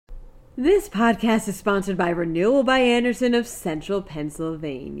This podcast is sponsored by Renewal by Andersen of Central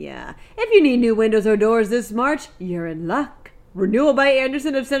Pennsylvania. If you need new windows or doors this March, you're in luck. Renewal by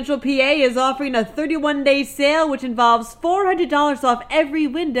Andersen of Central PA is offering a 31-day sale which involves $400 off every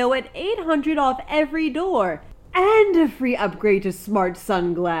window and $800 off every door. And a free upgrade to smart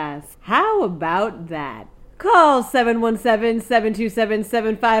sunglass. How about that? Call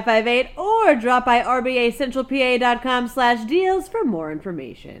 717-727-7558 or drop by rbacentralpa.com/deals for more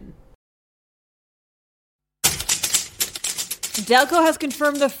information. Delco has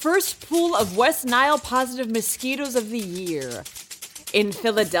confirmed the first pool of West Nile-positive mosquitoes of the year. In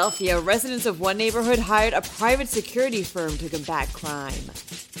Philadelphia, residents of one neighborhood hired a private security firm to combat crime.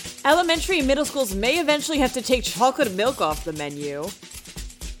 Elementary and middle schools may eventually have to take chocolate milk off the menu.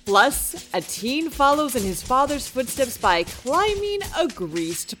 Plus, a teen follows in his father's footsteps by climbing a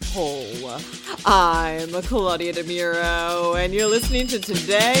greased pole. I'm Claudia DeMuro, and you're listening to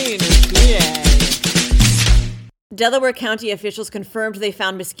Today in PA. Delaware County officials confirmed they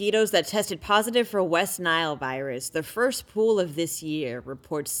found mosquitoes that tested positive for West Nile virus, the first pool of this year,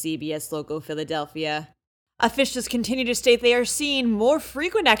 reports CBS Local Philadelphia. Officials continue to state they are seeing more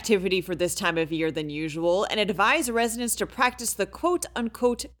frequent activity for this time of year than usual and advise residents to practice the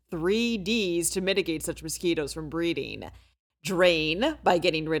quote-unquote 3 Ds to mitigate such mosquitoes from breeding. Drain, by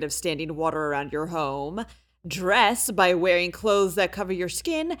getting rid of standing water around your home. Dress, by wearing clothes that cover your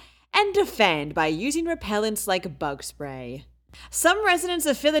skin. And defend by using repellents like bug spray. Some residents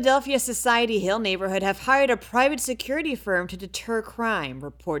of Philadelphia's Society Hill neighborhood have hired a private security firm to deter crime,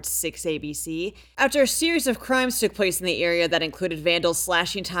 reports 6ABC. After a series of crimes took place in the area that included vandals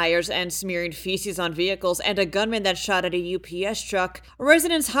slashing tires and smearing feces on vehicles and a gunman that shot at a UPS truck,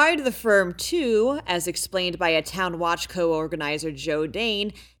 residents hired the firm to, as explained by a Town Watch co-organizer Joe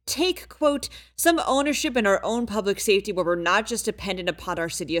Dane, take, quote, some ownership in our own public safety where we're not just dependent upon our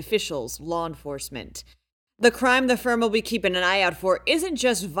city officials, law enforcement. The crime the firm will be keeping an eye out for isn't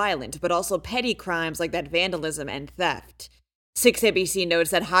just violent, but also petty crimes like that vandalism and theft. 6ABC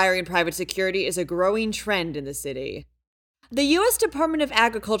notes that hiring private security is a growing trend in the city. The U.S. Department of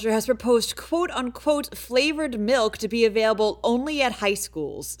Agriculture has proposed quote-unquote flavored milk to be available only at high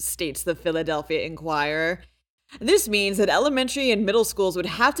schools, states the Philadelphia Inquirer. This means that elementary and middle schools would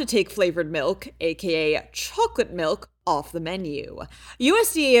have to take flavored milk, aka chocolate milk, off the menu.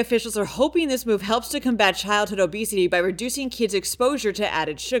 USDA officials are hoping this move helps to combat childhood obesity by reducing kids' exposure to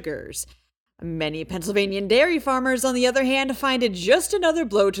added sugars. Many Pennsylvania dairy farmers, on the other hand, find it just another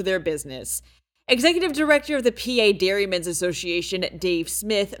blow to their business. Executive Director of the PA Dairymen's Association, Dave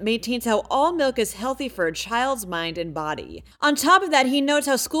Smith, maintains how all milk is healthy for a child's mind and body. On top of that, he notes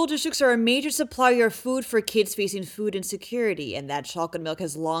how school districts are a major supplier of food for kids facing food insecurity, and that chocolate milk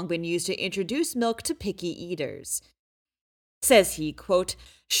has long been used to introduce milk to picky eaters. Says he, quote,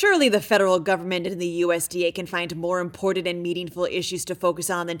 surely the federal government and the USDA can find more important and meaningful issues to focus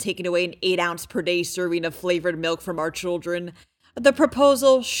on than taking away an 8-ounce per day serving of flavored milk from our children. The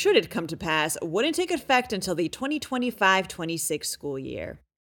proposal, should it come to pass, wouldn't take effect until the 2025-26 school year.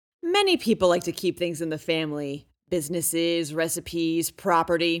 Many people like to keep things in the family. Businesses, recipes,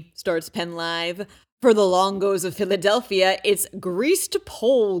 property, starts Penn Live. For the Longos of Philadelphia, it's greased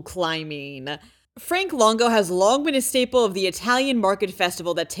pole climbing. Frank Longo has long been a staple of the Italian Market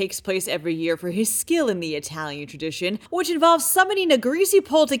Festival that takes place every year for his skill in the Italian tradition, which involves summoning a greasy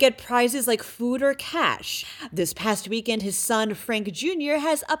pole to get prizes like food or cash. This past weekend, his son, Frank Jr.,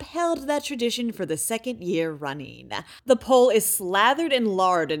 has upheld that tradition for the second year running. The pole is slathered in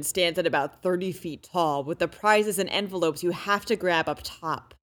lard and stands at about 30 feet tall, with the prizes and envelopes you have to grab up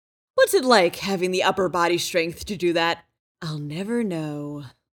top. What's it like having the upper body strength to do that? I'll never know.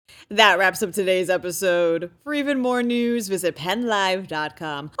 That wraps up today's episode. For even more news, visit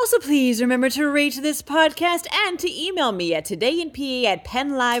PennLive.com. Also, please remember to rate this podcast and to email me at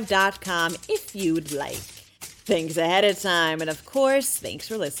todayinpa@PennLive.com if you'd like. Thanks ahead of time, and of course, thanks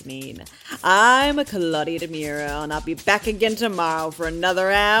for listening. I'm Claudia DeMuro, and I'll be back again tomorrow for another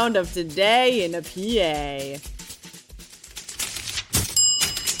round of Today in a PA.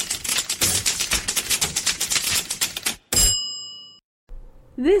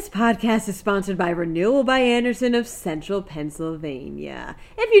 This podcast is sponsored by Renewal by Andersen of Central Pennsylvania.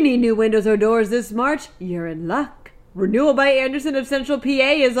 If you need new windows or doors this March, you're in luck. Renewal by Andersen of Central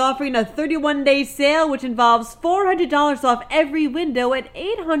PA is offering a 31-day sale which involves $400 off every window and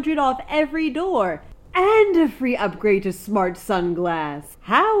 $800 off every door. And a free upgrade to smart sunglass.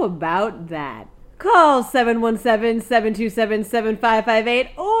 How about that? Call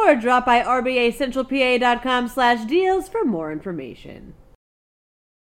 717-727-7558 or drop by rbacentralpa.com/deals for more information.